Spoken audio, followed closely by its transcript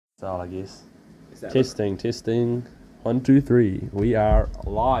Start, I guess. Is that Testing. 1, 2, 3. We are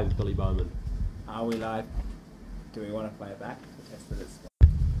live, Billy Bowman. Are we live? Do we want to play it back to test that it's...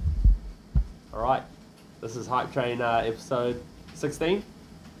 All right. This is Hype Train episode 16.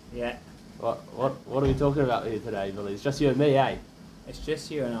 Yeah, What are we talking about here today, Billy? It's just you and me, eh? it's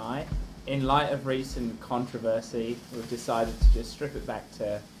just you and I. In light of recent controversy, we've decided to just strip it back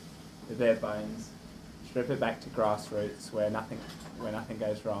to the bare bones, strip it back to grassroots where nothing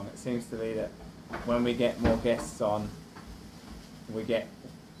goes wrong. It seems to be that when we get more guests on, we get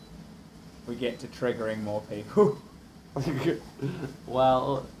to triggering more people.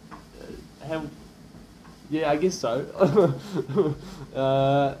 Well, yeah, I guess so.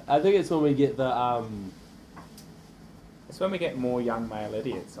 I think it's when we get the It's when we get more young male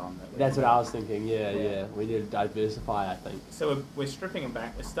idiots on. That's what I was thinking. Yeah. We need to diversify, I think. So we're stripping them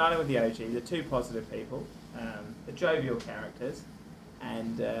back. We're starting with the OG, the two positive people, the jovial characters,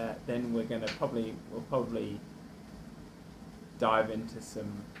 and then we'll probably dive into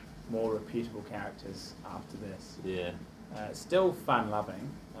some more reputable characters after this. Yeah. Still fun-loving.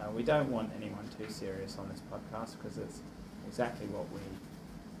 We don't want anyone too serious on this podcast because it's exactly what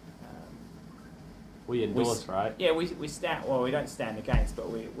we endorse, right? Yeah, we stand. Well, we don't stand against, but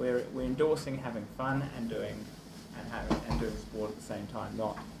we're endorsing having fun and doing sport at the same time,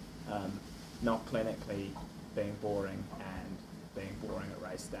 not clinically being boring and being boring at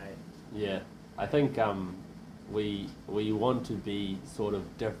race day. Yeah, I think we want to be sort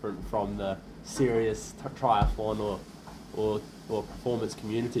of different from the serious triathlon or performance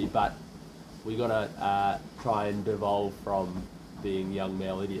community, but we gotta try and devolve from being young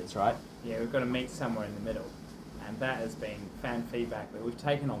male idiots, right? Yeah, we've got to meet somewhere in the middle, and that has been fan feedback that we've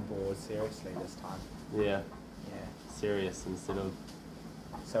taken on board seriously this time. Yeah. Yeah. Serious instead of...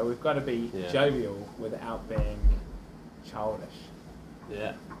 So we've got to be jovial without being childish.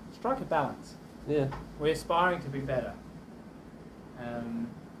 Yeah. Strike a balance. Yeah. We're aspiring to be better.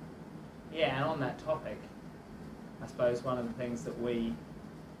 Yeah, and on that topic, I suppose one of the things that we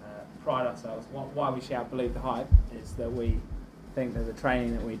pride ourselves, why we shout believe the hype, is that we think that the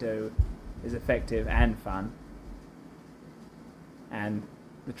training that we do is effective and fun. And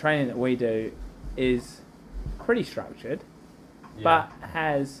the training that we do is pretty structured, but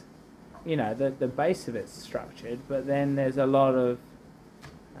has, the base of it's structured, but then there's a lot of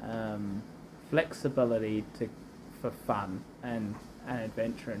flexibility for fun and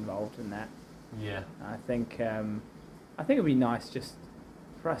adventure involved in that. Yeah. I think it'd be nice just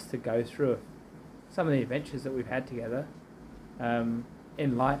for us to go through some of the adventures that we've had together.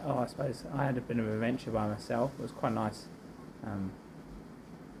 I suppose I had a bit of an adventure by myself. It was quite nice.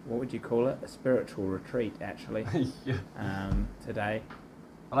 What would you call it? A spiritual retreat, actually. Today.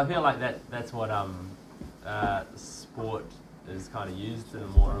 Well, I feel like that's what sport is kind of used in a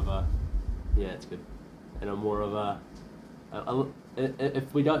more of a... Yeah, it's good. In a more of a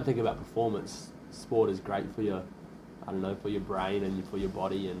if we don't think about performance, sport is great for your, for your brain and for your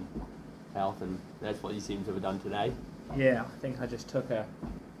body and health, and that's what you seem to have done today. Yeah, I think I just took a,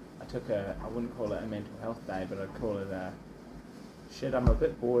 I wouldn't call it a mental health day, but I'd call it I'm a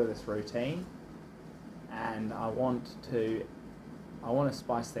bit bored of this routine, and I want to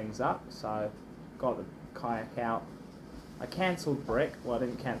spice things up, so I got the kayak out. I cancelled Brick. Well, I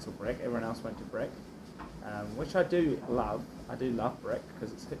didn't cancel Brick. Everyone else went to Brick, which I do love. I do love Brick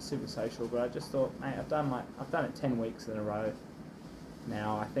because it's super social, but I just thought, mate, I've done it 10 weeks in a row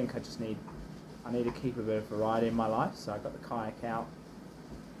now. I think I need to keep a bit of variety in my life, so I got the kayak out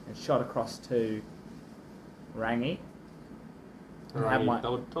and shot across to Rangi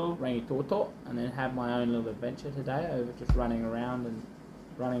Toto, and then had my own little adventure today over just running around and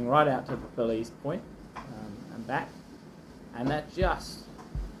running right out to Billy's Point and back, and that just,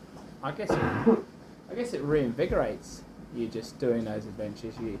 I guess it reinvigorates you just doing those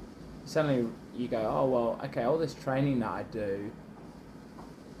adventures. Suddenly you go, oh well, okay, all this training that I do,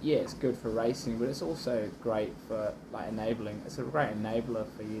 yeah, it's good for racing, but it's also great for enabling. It's a great enabler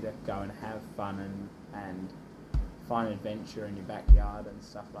for you to go and have fun and find adventure in your backyard and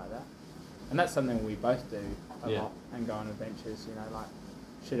stuff like that. And that's something we both do a lot, and go on adventures.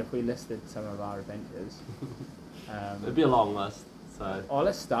 If we listed some of our adventures, it'd be a long list. So. Oh,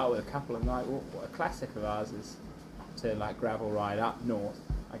 let's start with a couple of nights. A classic of ours is to gravel ride up north.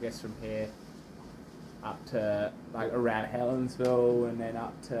 I guess from here up to around Helensville, and then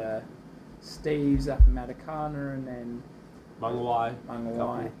up to Steve's up in Matakana, and then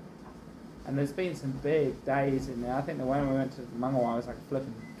Mangawai. And there's been some big days in there. I think the one we went to Mangawai was a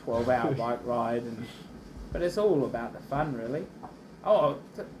flipping 12-hour bike ride, but it's all about the fun, really. Oh,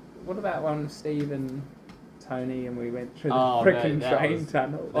 what about when Steve and Tony and we went through the Oh, frickin' mate, that train was-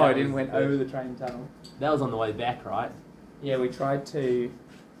 tunnel. that Oh, I was didn't went good. over the train tunnel. That was on the way back, right? Yeah, we tried to.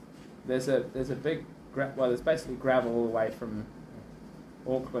 There's a big there's basically gravel all the way from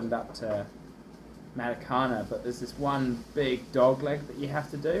Auckland up to Matakana, but there's this one big dog leg that you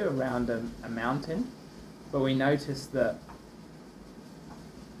have to do around a mountain. But we noticed that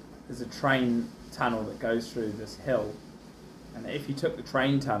there's a train tunnel that goes through this hill, and if you took the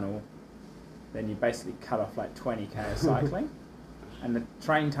train tunnel, then you basically cut off like 20k of cycling. And the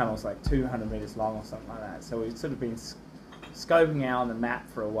train tunnel's like 200 metres long or something like that. So we've sort of been scoping out on the map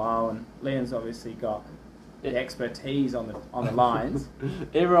for a while, and Liam's obviously got the expertise on the lines.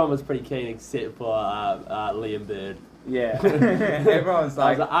 Everyone was pretty keen except for Liam Bird. Yeah, everyone's I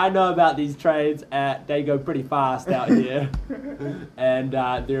was like, I know about these trains. They go pretty fast out here, and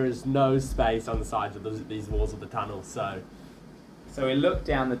there is no space on the sides of these walls of the tunnel. So we look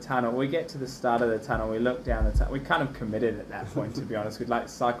down the tunnel. We get to the start of the tunnel. We look down the tunnel. We kind of committed at that point, to be honest. We'd like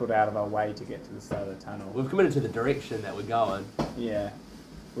cycled out of our way to get to the start of the tunnel. we've committed to the direction that we're going. Yeah,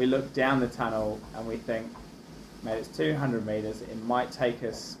 we look down the tunnel and we think, mate, it's 200 metres. It might take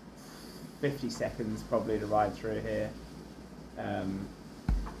us 50 seconds probably to ride through here.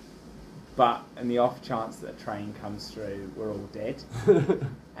 But in the off chance that a train comes through, we're all dead.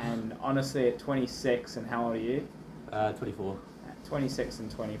 And honestly, at 26, and how old are you? 24. At 26 and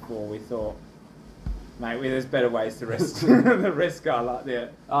 24, we thought, mate, there's better ways to risk the risk our luck there.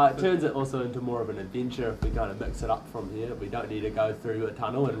 It turns it also into more of an adventure if we kind of mix it up from here. We don't need to go through a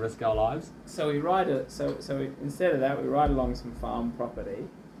tunnel and risk our lives. So we ride it. So instead of that, we ride along some farm property,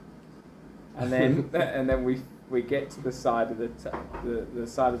 and then we get to the side of the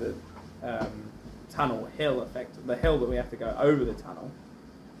side of the tunnel hill, the hill that we have to go over the tunnel,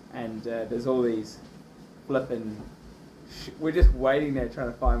 and there's all these flipping. We're just waiting there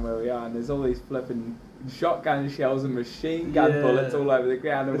trying to find where we are, and there's all these flipping shotgun shells and machine gun bullets all over the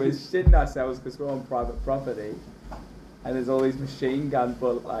ground, and we're shitting ourselves because we're on private property, and there's all these machine gun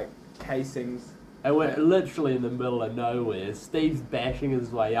bullet casings. And we're literally in the middle of nowhere. Steve's bashing his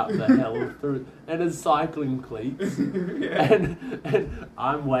way up the hill through in his cycling cleats. Yeah. And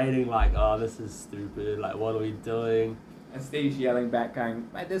I'm waiting like, oh, this is stupid. Like, what are we doing? And Steve's yelling back going,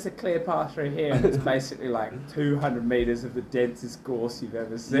 mate, there's a clear path through here, and it's basically like 200 metres of the densest gorse you've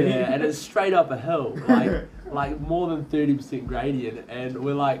ever seen. Yeah, and it's straight up a hill, like more than 30% gradient, and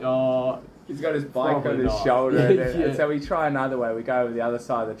we're like, oh... He's got his bike on probably his not. shoulder, Yeah. and so we try another way. We go over the other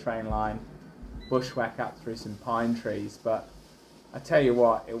side of the train line, bushwhack up through some pine trees, but I tell you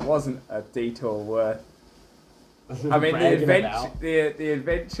what, it wasn't a detour worth. I mean, the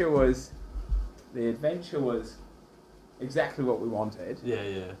adventure was exactly what we wanted.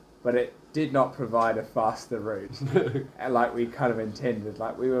 Yeah. But it did not provide a faster route, like we kind of intended.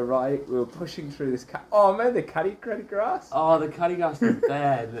 Like we were pushing through this. Oh man, the cutty grass. Oh, the cutting grass was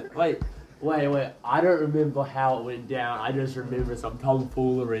bad. Wait. I don't remember how it went down. I just remember some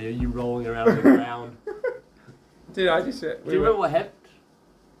tomfoolery of you rolling around on the ground. Dude, Do you remember what happened?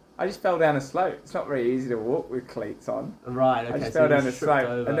 I just fell down a slope. It's not very easy to walk with cleats on. Right, okay. I just so fell you down a slope,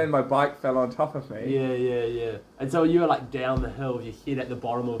 over. and then my bike fell on top of me. Yeah. And so you were like down the hill, with your head at the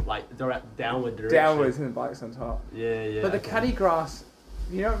bottom of like downward direction. Downwards, and the bike's on top. Yeah. But the cutty grass,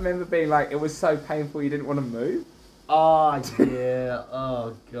 you don't remember being like, it was so painful you didn't want to move? Oh yeah.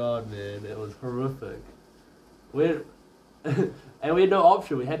 Oh god, man, it was horrific. And we had no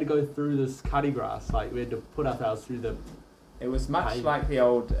option. We had to go through this cutty grass. Like we had to put ourselves through the. It was much like the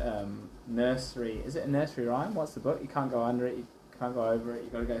old nursery. Is it a nursery rhyme? What's the book? You can't go under it. You can't go over it. You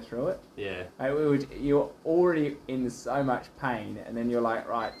got to go through it. Yeah. You're already in so much pain, and then you're like,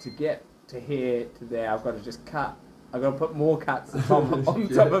 right, to get to here to there, I've got to just cut. I've got to put more cuts on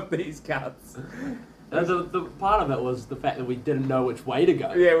top of these cuts. And the part of it was the fact that we didn't know which way to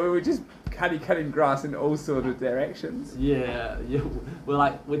go. Yeah, we were just cutting grass in all sorts of directions. Yeah.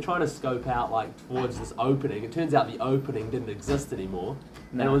 We're trying to scope out like towards this opening. It turns out the opening didn't exist anymore,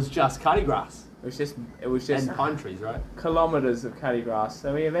 and it was just cutty grass. It was just and pine trees, right? Kilometres of cutty grass.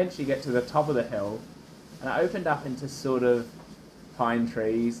 So we eventually get to the top of the hill, and it opened up into sort of pine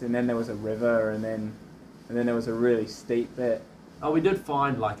trees, and then there was a river, and then there was a really steep bit. Oh, we did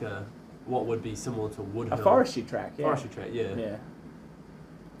find like what would be similar to Woodhill. A forestry track, yeah. Forestry track, yeah. Yeah.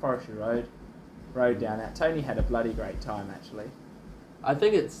 Forestry road down that. Tony had a bloody great time, actually. I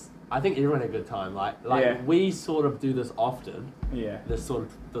think everyone had a good time. Like Yeah. we sort of do this often. Yeah. This sort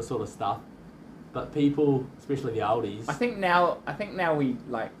of stuff, but people, especially the oldies, I think now we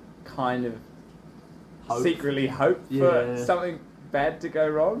like kind of hope. secretly hope for something bad to go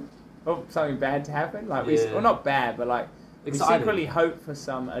wrong, or something bad to happen. Like well, not bad, but like Exciting. we secretly hope for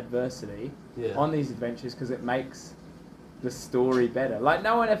some adversity. Yeah. on these adventures because it makes the story better. Like,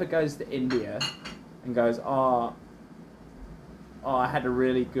 no one ever goes to India and goes, oh, I had a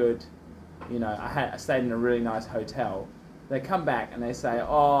really good, I stayed in a really nice hotel. They come back and they say,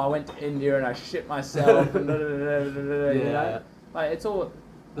 oh, I went to India and I shit myself, and you know? Like, it's all...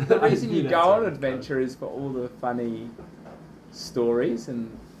 The reason you go on adventure is for all the funny stories,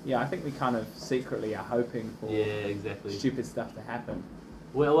 and I think we kind of secretly are hoping for stupid stuff to happen.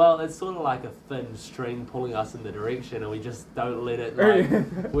 Well, it's sort of like a thin string pulling us in the direction, and we just don't let it.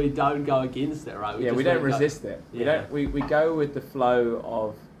 Like, we don't go against it, right? We don't resist it. Yeah. We go with the flow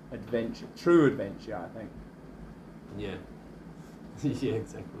of adventure, true adventure, I think. Yeah. Yeah,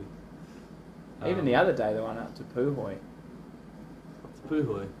 exactly. Even the other day, they went up to Puhoi. What's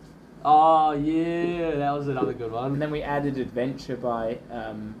Puhoi? Oh yeah, that was another good one. And then we added adventure by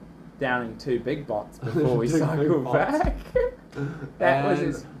downing 2 big bots before we cycled back. That was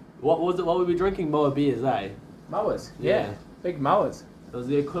his... What was it? What were we drinking? Moa beers, eh? Mowers, yeah. Big mowers. It was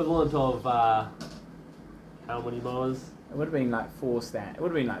the equivalent of how many mowers? It would have been like 4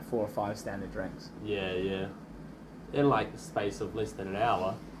 or 5 standard drinks. Yeah. In like the space of less than an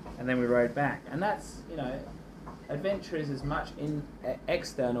hour. And then we rode back, and that's adventure is as much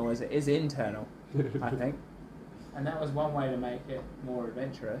external as it is internal, I think. And that was one way to make it more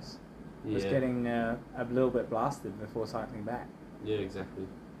adventurous. Was getting a little bit blasted before cycling back. Yeah, exactly.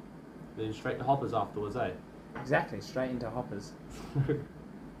 Then straight to hoppers afterwards, eh? Exactly, straight into hoppers.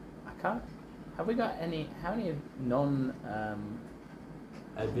 I can't. Have we got any? How many non-bike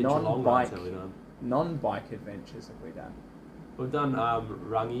have we done? Non-bike adventures have we done? We've done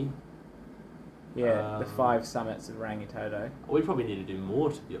Rangi. Yeah, the 5 summits of Rangitoto. We probably need to do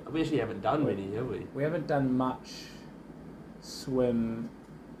more. We actually haven't done many, have we? We haven't done much swim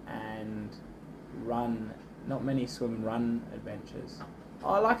and run. Not many swim-run adventures.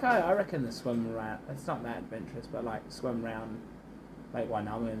 I reckon the swim round. It's not that adventurous, but like swim round Lake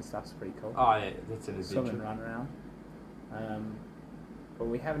Wainama and stuff's pretty cool. Oh yeah, that's an adventure. Swim and run around. But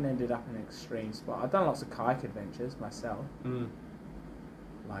we haven't ended up in an extreme spot. I've done lots of kayak adventures myself.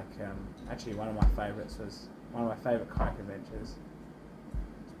 Like, actually one of my favourite kayak adventures,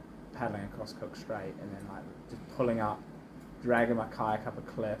 paddling across Cook Strait and then like just pulling up, dragging my kayak up a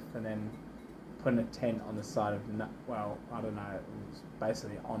cliff and then putting a tent on the side of, I don't know, it was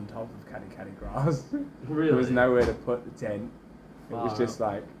basically on top of cutty grass. Really? There was nowhere to put the tent. It was just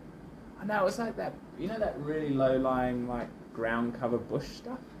like, I know, it was like that, that really low-lying like ground cover bush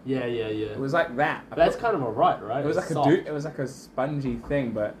stuff? Yeah. It was like that. But that's kind of alright, right? It was like a spongy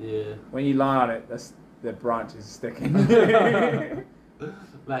thing, but when you lie on it, the branches sticking.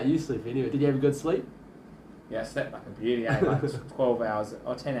 Mate, you sleep anyway. Did you have a good sleep? Yeah, I slept like a beauty. I had like 12 hours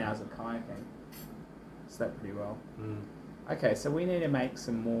or 10 hours of kayaking. Slept pretty well. Okay, so we need to make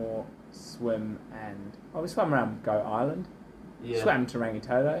some more swim and... we swam around Goat Island. Yeah. Swam to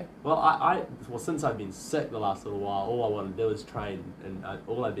Rangitoto. Well, since I've been sick the last little while, all I want to do is train, and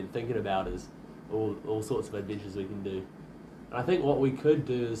all I've been thinking about is all sorts of adventures we can do. And I think what we could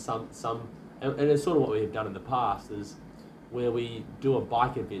do is some, and it's sort of what we have done in the past, is where we do a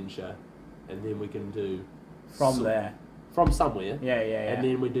bike adventure, and then we can do from somewhere. Yeah. And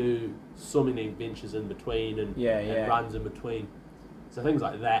then we do swimming adventures in between, and runs in between. So things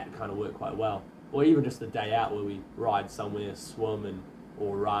like that kind of work quite well. Or even just a day out where we ride somewhere, swim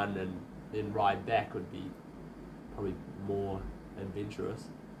or run, and then ride back would be probably more adventurous.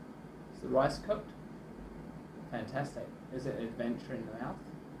 Is the rice cooked? Fantastic. Is it adventure in the mouth?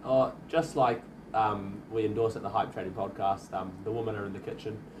 Oh, just like we endorse at the Hype Trading Podcast, the women are in the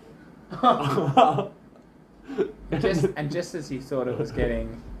kitchen. just as you thought it was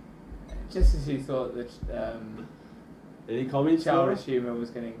getting, just as you thought that any comments? Childish humour was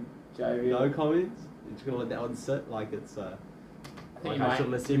getting jovial. No comments? You're just gonna let that one sit like it's. I think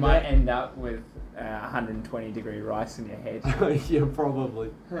you might end up with 120-degree rice in your head. Yeah,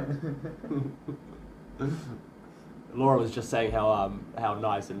 probably. Laura was just saying how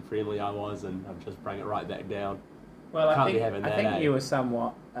nice and friendly I was, and I've just bring it right back down. Well, I think you were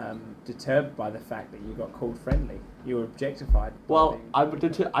somewhat deterred by the fact that you got called friendly. You were objectified. Well, I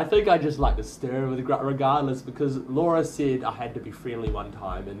think I just like to stare with regardless, because Laura said I had to be friendly one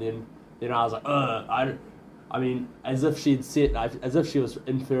time, and then I was like, I mean, as if she was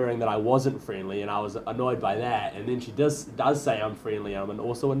inferring that I wasn't friendly, and I was annoyed by that, and then she does say I'm friendly, and I'm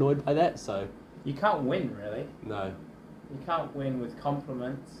also annoyed by that. So you can't win, really. No. You can't win with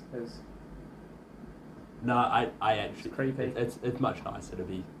compliments, because. No, I actually... It's creepy. It's much nicer to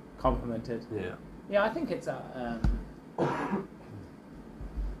be... complimented. Yeah. Yeah, I think it's I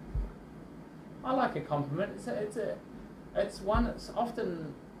like a compliment. It's one that's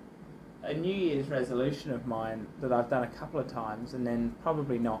often a New Year's resolution of mine that I've done a couple of times and then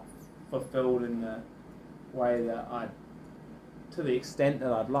probably not fulfilled in the way that to the extent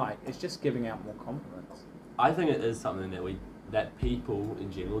that I'd like, is just giving out more compliments. I think it is something that people in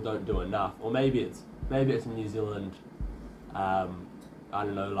general don't do enough, or maybe it's a New Zealand, I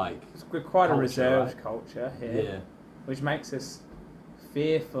don't know, like we're quite culture, a reserved right? culture here, Yeah. which makes us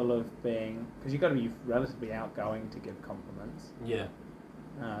fearful of being, because you've got to be relatively outgoing to give compliments. Yeah.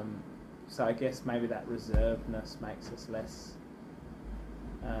 So I guess maybe that reservedness makes us less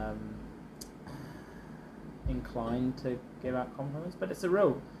inclined to give out compliments. But it's a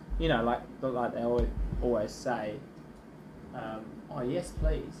real, like they always say, oh yes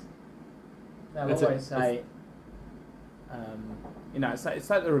please. They'll always say, it's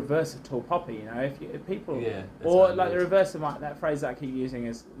like the reverse of tall poppy. If people, or like the reverse of that phrase that I keep using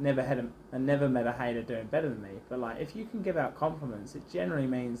is never met a hater doing better than me. But like if you can give out compliments, it generally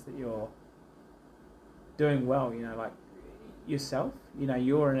means that you're doing well. Like yourself.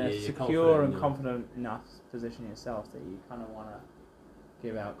 You're in a secure and confident enough position yourself that you kind of want to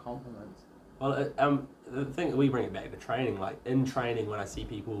give out compliments. Well, the thing, we bring it back to training. Like in training, when I see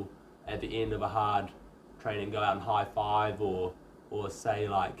people at the end of a hard training go out and high five or say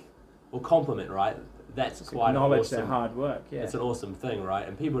or compliment, right? That's just quite acknowledge awesome. Their hard work. Yeah, it's an awesome thing, right?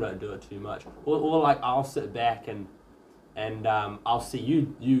 And people don't do it too much. Or like I'll sit back and I'll see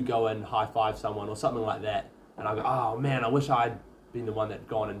you go and high five someone or something like that, and I'll go, oh man, I wish I'd been the one that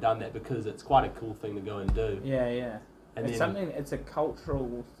gone and done that, because it's quite a cool thing to go and do. Yeah. And it's something. It's a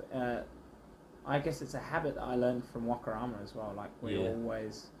cultural. I guess it's a habit that I learned from Wakarama as well. Like we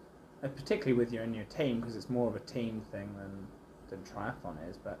always, particularly with you and your team, because it's more of a team thing than triathlon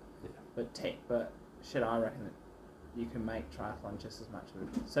is. But shit, I reckon that you can make triathlon just as much of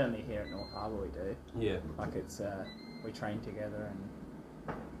it. Certainly here at North Harbour we do. Yeah. Like it's we train together and.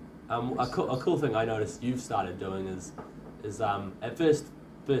 A cool thing I noticed you've started doing is at first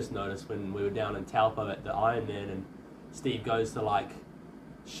noticed when we were down in Taupo at the Ironman, and Steve goes to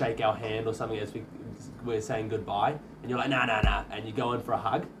shake our hand or something as we're saying goodbye, and you're like nah, and you go in for a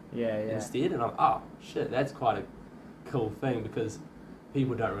hug instead, and I'm oh shit, that's quite a cool thing, because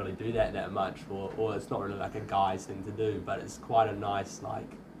people don't really do that much, or it's not really like a guy's thing to do, but it's quite a nice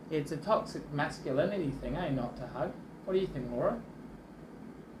It's a toxic masculinity thing, not to hug. What do you think, Laura?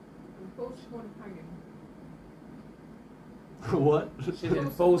 Full support of hugging. What? She's in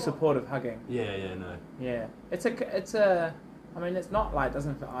full support of hugging. Yeah, no. Yeah, it's a. I mean, it's not like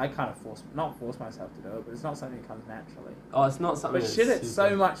doesn't. I kind of force myself to do it, but it's not something that comes naturally. Oh, it's not something. But shit, it's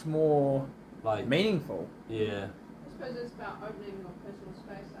so much more meaningful. Yeah. I suppose it's about opening your personal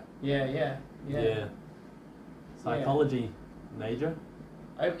space up. Yeah. Psychology major.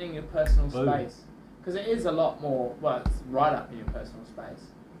 Opening your personal space, because it is a lot more. Well, it's right up in your personal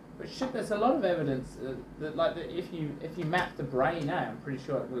space. But shit, there's a lot of evidence that if you map the brain out, I'm pretty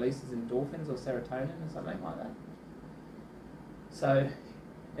sure it releases endorphins or serotonin or something like that. So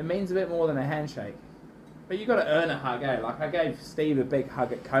it means a bit more than a handshake. But you got to earn a hug, eh? Like I gave Steve a big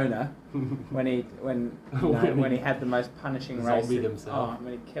hug at Kona when he had the most punishing race. Himself.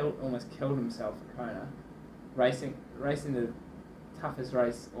 When he almost killed himself at Kona, racing the toughest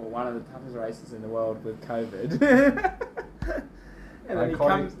race, or one of the toughest races in the world with COVID. And then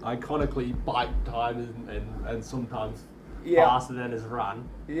iconically bike time and sometimes faster than his run.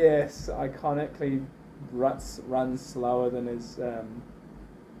 Yes, iconically runs slower than his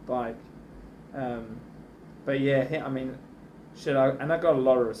bike. But yeah, I mean, and I got a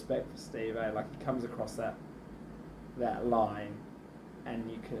lot of respect for Steve. Like he comes across that line,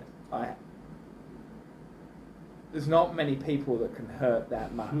 and there's not many people that can hurt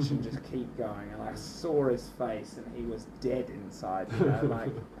that much and just keep going. And I saw his face, and he was dead inside.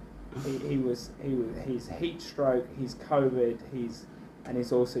 He's heat stroke, he's COVID,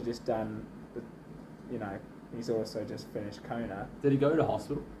 he's also just done, he's also just finished Kona. Did he go to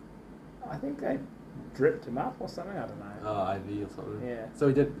hospital? I think they dripped him up or something. I don't know. Oh, IV or something. Yeah. So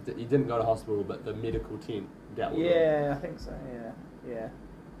he didn't go to hospital, but the medical team dealt with him. Yeah, I think so. Yeah.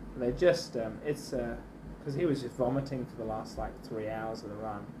 They just it's because he was just vomiting for the last 3 hours of the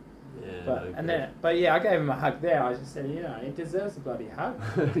run. Yeah. But I gave him a hug there. I just said, he deserves a bloody hug.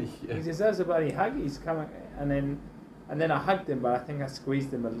 Yeah. He deserves a bloody hug. He's coming, and then I hugged him, but I think I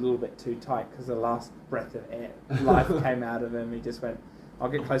squeezed him a little bit too tight because the last breath of life came out of him. He just went, I'll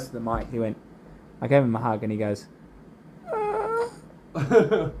get close to the mic. He went, I gave him a hug, and he goes,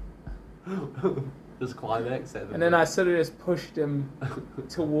 Just climax. And then I sort of just pushed him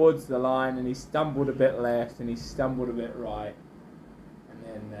towards the line, and he stumbled a bit left, and he stumbled a bit right, and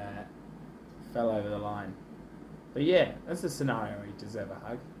then fell over the line. But yeah, that's a scenario where you deserve a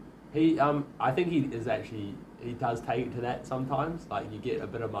hug. I think he does take it to that sometimes. Like, you get a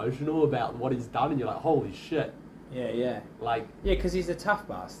bit emotional about what he's done, and you're like, holy shit. Yeah. Like, Yeah, because he's a tough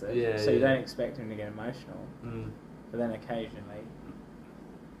bastard. Yeah, so you yeah. don't expect him to get emotional. But then occasionally,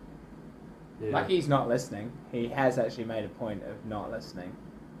 yeah. like, he's not listening. He has actually made a point of not listening.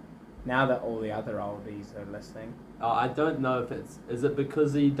 Now that all the other oldies are listening. I don't know if is it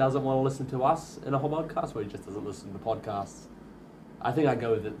because he doesn't want to listen to us in a whole podcast, or he just doesn't listen to podcasts? I think I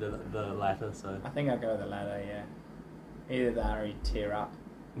go with the latter. So I think I'll go with the latter. Yeah. Either that or he'd tear up.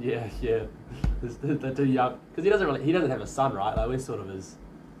 yeah. They're too young because he doesn't have a son, right? Like, we're sort of his.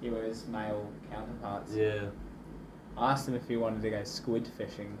 You were his male counterparts. Yeah. I asked him if he wanted to go squid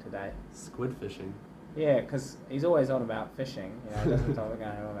fishing today. Squid fishing. Yeah, because he's always on about fishing. You know, he doesn't talk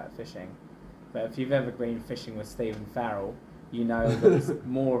about fishing. But if you've ever been fishing with Stephen Farrell, you know that it's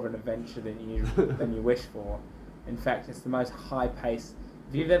more of an adventure than you wish for. In fact, it's the most high-paced.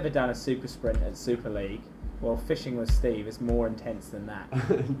 If you've ever done a super sprint at Super League, well, fishing with Steve is more intense than that.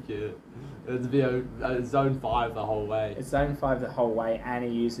 Yeah. It's zone 5 the whole way. It's zone 5 the whole way, and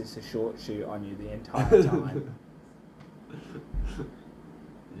he uses a short shoot on you the entire time.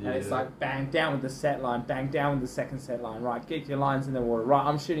 Yeah. And it's like, bang, down with the set line, bang, down with the second set line. Right, get your lines in the water. Right,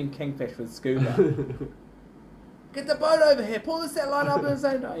 I'm shooting kingfish with scuba. Get the boat over here, pull the set line up at the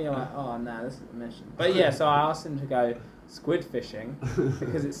same time. You're like, oh, no, this is a mission. But yeah, so I asked him to go squid fishing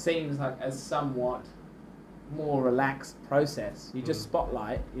because it seems like a somewhat more relaxed process. You just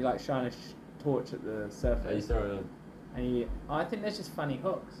spotlight, you like shine a torch at the surface. And I think there's just funny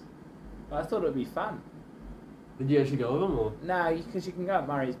hooks. But I thought it would be fun. Did you actually go with him, or? No, because you can go up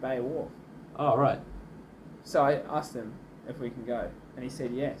Murray's Bay Wharf. Oh, right. So I asked him if we can go, and he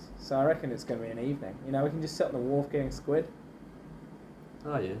said yes. So I reckon it's going to be an evening. You know, we can just sit on the wharf getting squid.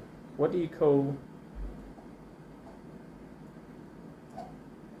 Oh, yeah. What do you call...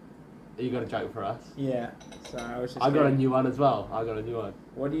 You got a joke for us? Yeah, so I was just... I got a new one as well.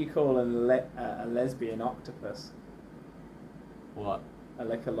 What do you call a lesbian octopus? What? A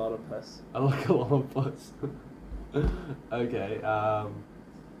lickalotopus. A lickalotopus. Okay,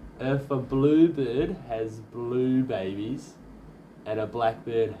 if a bluebird has blue babies and a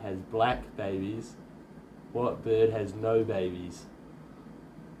blackbird has black babies, what bird has no babies?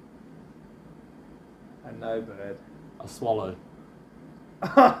 A no bird. A swallow.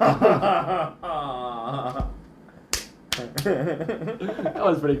 That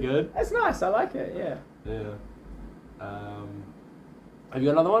was pretty good. That's nice, I like it, yeah. Yeah. Have you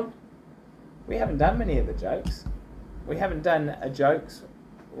got another one? We haven't done many of the jokes. We haven't done a jokes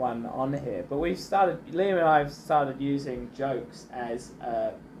one on here, but Liam and I have started using jokes as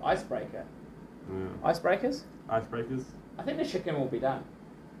icebreaker. Yeah. Icebreakers? Icebreakers? I think the chicken will be done.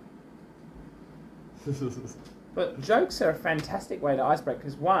 But jokes are a fantastic way to icebreak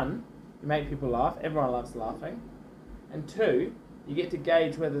because one, you make people laugh, everyone loves laughing, and two, you get to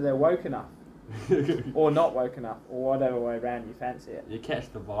gauge whether they're woke enough. Or not woken up, or whatever way around you fancy it. You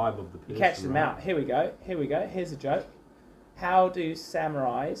catch the vibe of the person. You catch them right? out. Here we go. Here's a joke. How do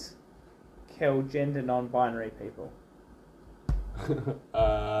samurais kill gender non-binary people?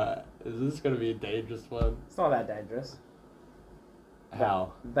 Is this going to be a dangerous one? It's not that dangerous.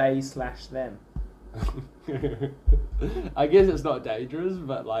 How? They/them. I guess it's not dangerous,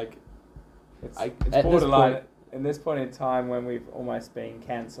 but like... It's at borderline. In this point in time when we've almost been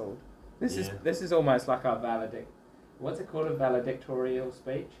cancelled. This is almost like our what's it called, a valedictorial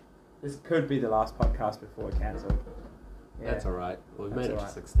speech? This could be the last podcast before we're cancelled. Yeah. That's alright. Well, we've That's made it all to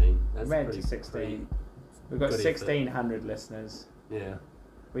right. 16. We've made it to 16. We've got 1,600 listeners. Yeah.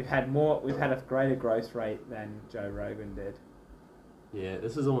 We've had a greater growth rate than Joe Rogan did. Yeah,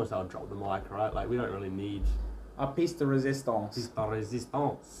 this is almost our drop the mic, right? Like, we don't really need... A piece de resistance. Piece de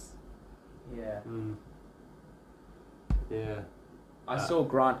resistance. Yeah. Yeah. I saw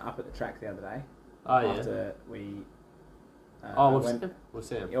Grant up at the track the other day. Oh, yeah. After we... with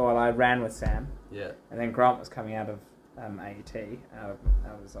Sam. Yeah, well, I ran with Sam. Yeah. And then Grant was coming out of AET, out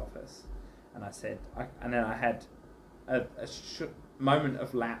of his office. And I said... and then I had a moment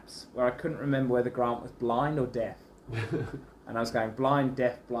of lapse where I couldn't remember whether Grant was blind or deaf. And I was going blind,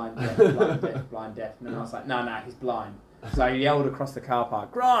 deaf, blind, deaf, blind, deaf, blind, deaf. And then I was like, no, he's blind. So I yelled across the car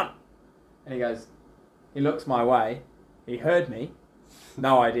park, Grant! And he goes, he looks my way. He heard me.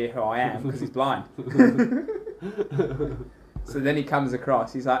 No idea who I am because he's blind. So then he comes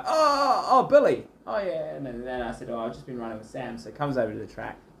across. He's like, oh, Billy. Oh, yeah. And then I said, I've just been running with Sam. So he comes over to the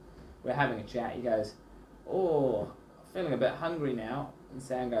track. We're having a chat. He goes, I'm feeling a bit hungry now. And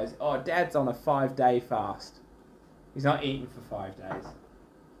Sam goes, Dad's on a 5-day fast. He's not eaten for 5 days.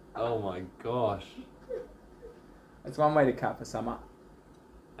 Oh my gosh. That's one way to cut for summer.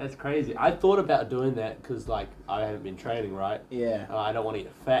 That's crazy. I thought about doing that because, like, I haven't been training, right? Yeah. I don't want to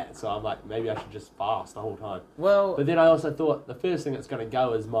get fat, so I'm like, maybe I should just fast the whole time. Well, But then I also thought the first thing that's going to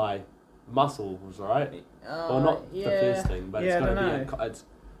go is my muscles, right? Well, not the first thing, but it's going to be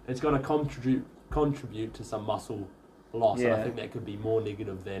it's going to contribute to some muscle loss, and I think that could be more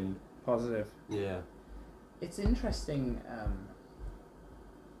negative than positive. Yeah. It's interesting.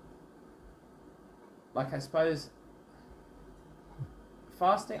 Like, I suppose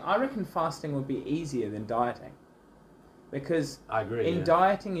fasting. I reckon fasting would be easier than dieting, because I agree. In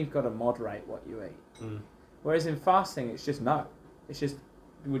dieting, you've got to moderate what you eat, whereas in fasting, it's just no. It's just,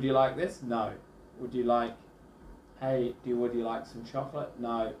 would you like this? No. Would you like? Hey, would you like some chocolate?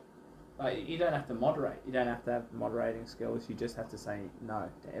 No. Like, you don't have to moderate. You don't have to have moderating skills. You just have to say no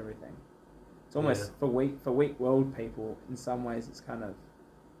to everything. It's almost for weak-willed people. In some ways, it's kind of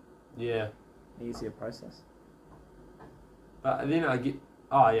easier process. But then I guess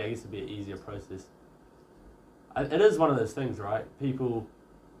it'd be an easier process. It is one of those things, right? People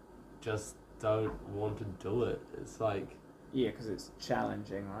just don't want to do it. It's like because it's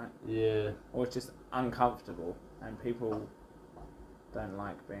challenging, right? Yeah. Or it's just uncomfortable, and people don't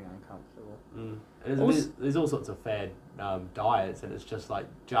like being uncomfortable. There's all sorts of fad diets, and it's just like,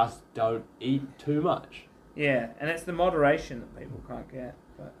 just don't eat too much. Yeah, and it's the moderation that people can't get.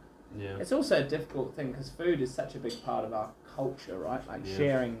 But yeah, it's also a difficult thing because food is such a big part of our culture, right? Like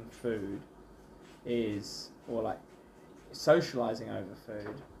sharing food or like socializing over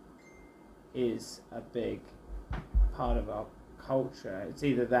food is a big part of our culture. It's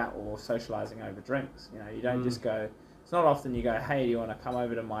either that or socializing over drinks. You know, you don't just go. It's not often you go, hey, do you want to come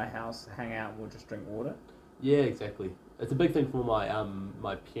over to my house, hang out, and we'll just drink water? Yeah, exactly. It's a big thing for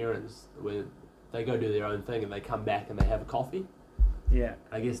my parents, where they go do their own thing and they come back and they have a coffee. Yeah.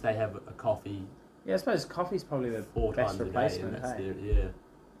 I guess they have a coffee. Yeah, I suppose coffee's probably the 4 best times replacement. A day, and hey? yeah.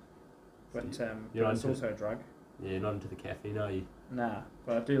 But it's also a drug. Yeah, not into the caffeine, are you? Nah,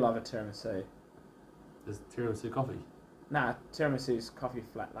 but I do love a tiramisu. Is tiramisu coffee? Nah, tiramisu's coffee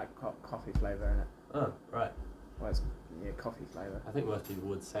coffee flavour in it. Oh, right. Well, it's coffee flavour. I think most people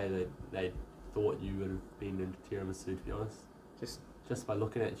would say that they thought you would have been into tiramisu, to be honest. Just by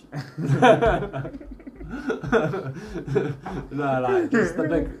looking at you. No, like, just the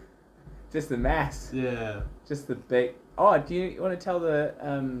big... Just the mass. Yeah. Just the big... Oh, do you want to tell the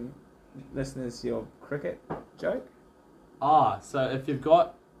listeners your cricket joke? So if you've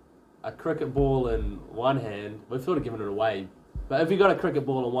got a cricket ball in one hand, we've sort of given it away, but if you've got a cricket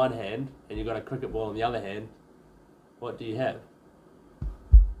ball in one hand and you've got a cricket ball in the other hand, what do you have?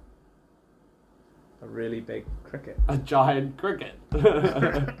 A really big cricket. A giant cricket.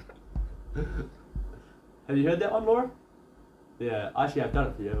 Have you heard that one, Laura? Yeah, actually I've done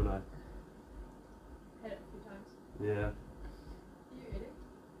it for you, haven't I? Had it a few times. Yeah. Are you eating?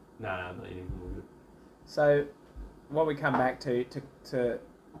 Nah, I'm not eating. I'm all good. So, what we come back to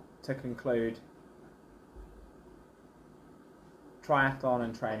conclude, triathlon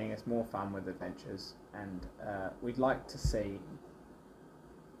and training is more fun with adventures, and we'd like to see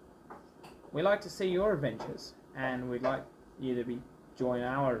your adventures, and we'd like you to join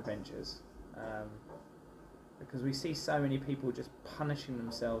our adventures, because we see so many people just punishing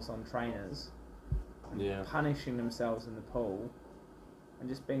themselves on trainers, and punishing themselves in the pool, and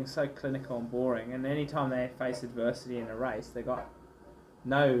just being so clinical and boring. And anytime they face adversity in a race, they got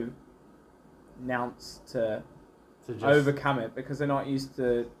no nous to overcome it, because they're not used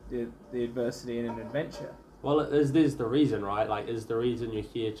to the adversity in an adventure. Well, there's the reason, right? Like, is the reason you're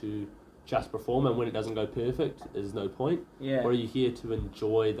here to just perform, and when it doesn't go perfect, is no point? Yeah. Or are you here to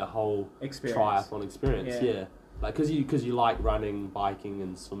enjoy the whole triathlon experience? Yeah. Like, because you like running, biking,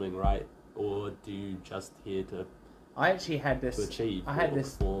 and swimming, right? Or do you just here to? I actually had this. To achieve. I had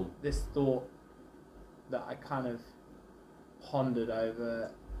this thought that I kind of pondered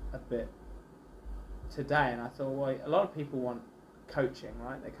over a bit today, and I thought, well, a lot of people want coaching,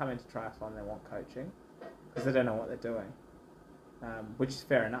 right? They come into triathlon, they want coaching because they don't know what they're doing, which is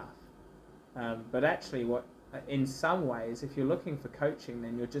fair enough. But actually, in some ways, if you're looking for coaching,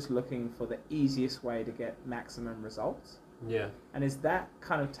 then you're just looking for the easiest way to get maximum results. Yeah. And is that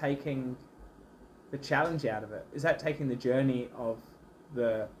kind of taking the challenge out of it? Is that taking the journey of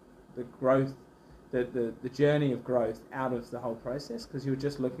the growth, the journey of growth out of the whole process? Because you're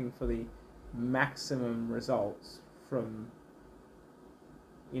just looking for the maximum results from,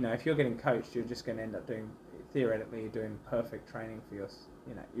 if you're getting coached, you're just going to end up doing perfect training for you're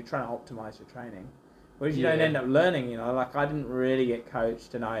trying to optimize your training. Whereas you don't end up learning, like I didn't really get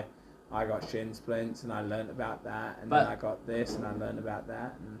coached, and I got shin splints and I learned about that, and then I got this and I learned about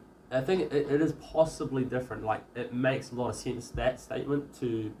that. And I think it is possibly different. Like, it makes a lot of sense, that statement,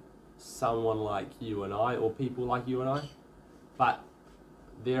 to someone like you and I, or people like you and I. But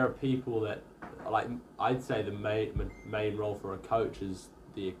there are people that, like, I'd say the main role for a coach is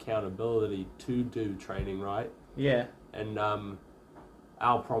the accountability to do training, right? Yeah. And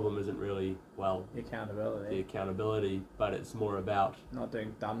our problem isn't really, well, The accountability. the accountability, but it's more about, Not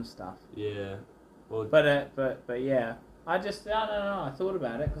doing dumb stuff. yeah, well, But yeah, I don't know. I thought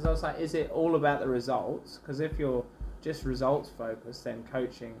about it because I was like, is it all about the results? Because if you're just results focused, then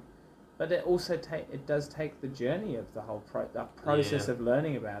coaching. But it also does take the journey of the whole process Yeah. of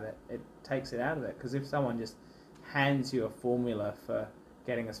learning about it. It takes it out of it, because if someone just hands you a formula for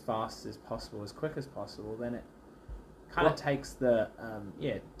getting as fast as possible, as quick as possible, then it kind of takes the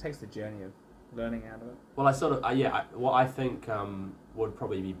takes the journey of learning out of it. well, I sort of, what I think would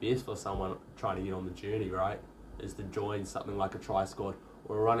probably be best for someone trying to get on the journey, right, is to join something like a tri squad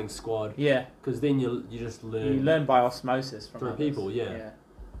or a running squad. Yeah, Because then you just learn. you learn by osmosis from through others. people, yeah.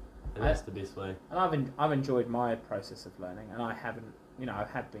 And that's the best way. And I've enjoyed my process of learning, and I have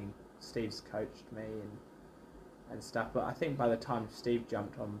been, Steve's coached me and stuff, but I think by the time Steve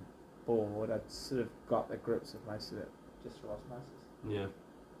jumped on board, I'd sort of got the grips of most of it just through osmosis. Yeah.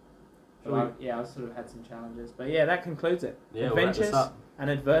 But I sort of had some challenges, but yeah, that concludes it. Yeah, we'll wrap this Adventures up. and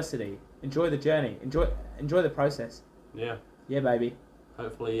adversity. Enjoy the journey. Enjoy the process. Yeah. Yeah, baby.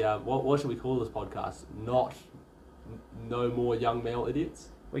 Hopefully, what should we call this podcast? No more young male idiots?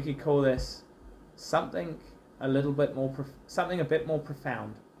 We could call this something a little bit more, something a bit more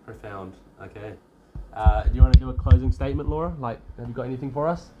profound. Profound. Okay. Do you want to do a closing statement, Laura? Like, have you got anything for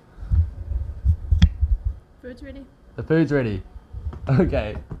us? Food's ready. The food's ready.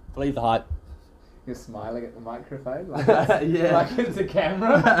 Okay. Believe the hype. You're smiling at the microphone, like Yeah. like it's a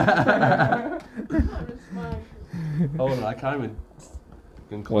camera. Hold on, I can't even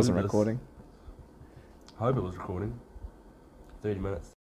conclude Wasn't this. recording. I hope it was recording. 30 minutes.